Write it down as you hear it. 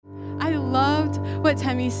what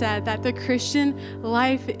Temi said, that the Christian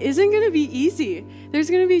life isn't going to be easy. There's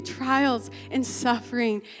going to be trials and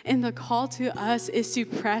suffering, and the call to us is to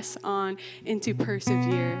press on and to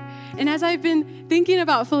persevere. And as I've been thinking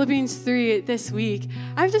about Philippians 3 this week,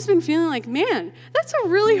 I've just been feeling like, man, that's a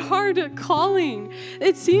really hard calling.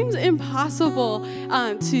 It seems impossible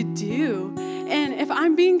to do. And if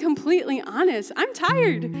I'm being completely honest, I'm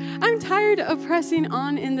tired. I'm tired of pressing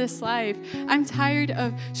on in this life. I'm tired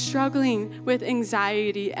of struggling with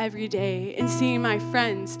anxiety every day and seeing my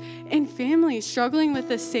friends and family struggling with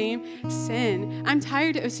the same sin. I'm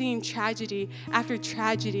tired of seeing tragedy after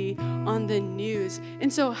tragedy on the news.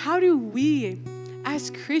 And so how do we,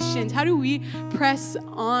 as Christians, how do we press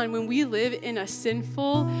on when we live in a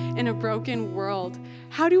sinful and a broken world?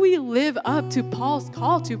 How do we live up to Paul's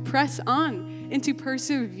call to press on and to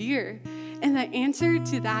persevere? And the answer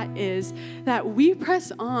to that is that we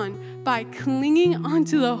press on by clinging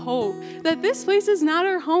onto the hope that this place is not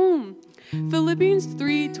our home. Philippians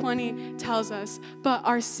 3:20 tells us, but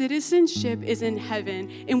our citizenship is in heaven,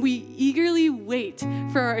 and we eagerly wait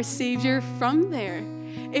for our Savior from there.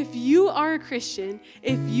 If you are a Christian,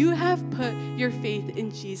 if you have put your faith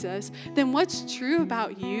in Jesus, then what's true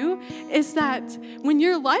about you is that when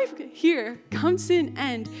your life here comes to an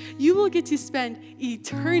end, you will get to spend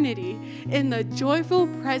eternity in the joyful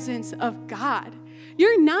presence of God.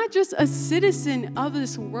 You're not just a citizen of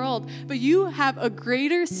this world, but you have a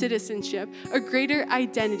greater citizenship, a greater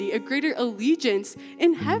identity, a greater allegiance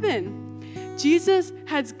in heaven. Jesus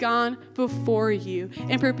has gone before you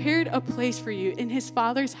and prepared a place for you in his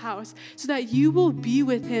Father's house so that you will be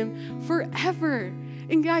with him forever.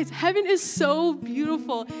 And guys, heaven is so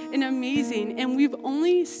beautiful and amazing, and we've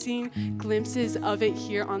only seen glimpses of it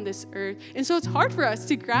here on this earth. And so it's hard for us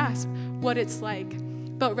to grasp what it's like.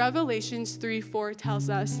 But Revelations 3:4 tells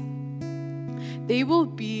us, they will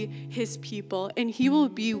be his people, and he will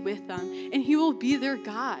be with them, and he will be their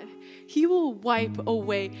God. He will wipe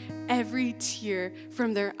away every tear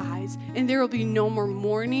from their eyes, and there will be no more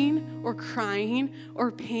mourning or crying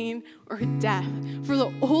or pain or death, for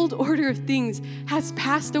the old order of things has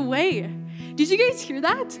passed away. Did you guys hear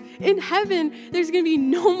that? In heaven, there's going to be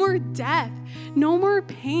no more death, no more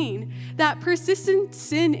pain. That persistent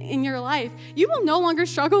sin in your life, you will no longer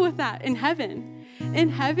struggle with that in heaven. In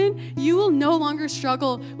heaven, you will no longer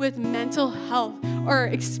struggle with mental health or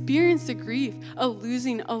experience the grief of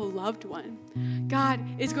losing a loved one. God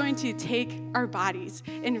is going to take our bodies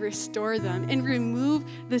and restore them and remove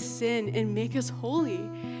the sin and make us holy.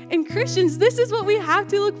 And Christians, this is what we have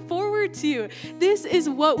to look forward to. This is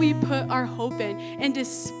what we put our hope in. And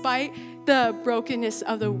despite the brokenness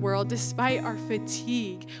of the world, despite our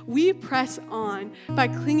fatigue, we press on by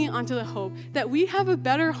clinging onto the hope that we have a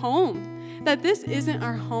better home, that this isn't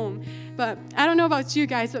our home. But I don't know about you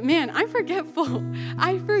guys, but man, I'm forgetful.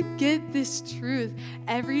 I forget this truth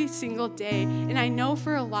every single day. And I know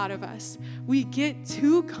for a lot of us, we get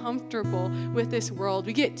too comfortable with this world.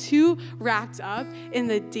 We get too wrapped up in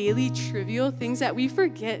the daily trivial things that we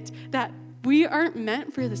forget that we aren't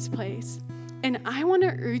meant for this place. And I want to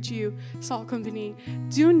urge you, Salt Company,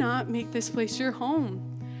 do not make this place your home.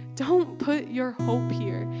 Don't put your hope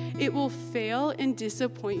here. It will fail and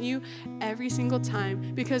disappoint you every single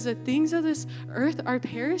time because the things of this earth are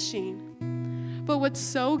perishing. But what's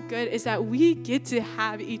so good is that we get to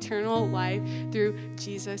have eternal life through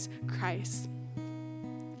Jesus Christ.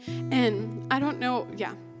 And I don't know,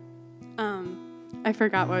 I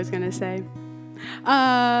forgot what I was going to say.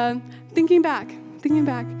 Thinking back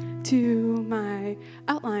to my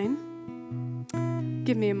outline.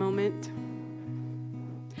 Give me a moment.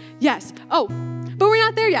 Yes. Oh, but we're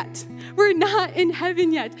not there yet. We're not in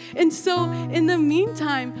heaven yet. And so in the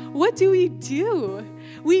meantime, what do?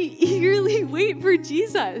 We eagerly wait for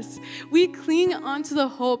Jesus. We cling onto the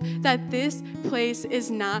hope that this place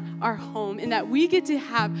is not our home and that we get to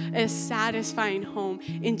have a satisfying home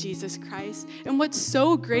in Jesus Christ. And what's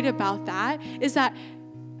so great about that is that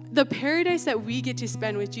the paradise that we get to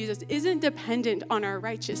spend with Jesus isn't dependent on our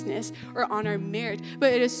righteousness or on our merit,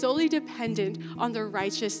 but it is solely dependent on the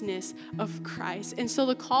righteousness of Christ. And so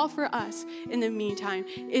the call for us in the meantime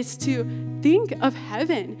is to think of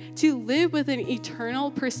heaven, to live with an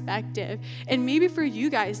eternal perspective. And maybe for you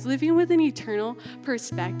guys, living with an eternal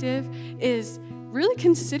perspective is really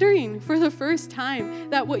considering for the first time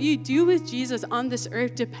that what you do with Jesus on this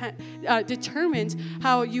earth determines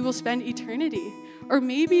how you will spend eternity. Or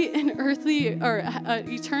maybe an earthly or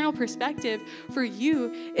eternal perspective for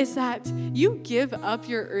you is that you give up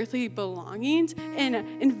your earthly belongings and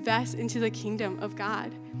invest into the kingdom of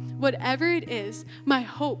God. whatever it is, my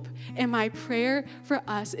hope and my prayer for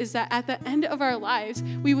us is that at the end of our lives,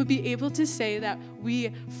 we would be able to say that we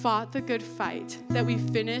fought the good fight, that we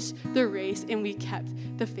finished the race, and we kept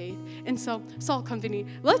the faith. And so, Salt Company,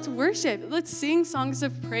 let's worship. Let's sing songs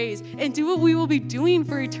of praise and do what we will be doing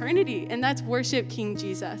for eternity, and that's worship King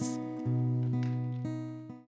Jesus.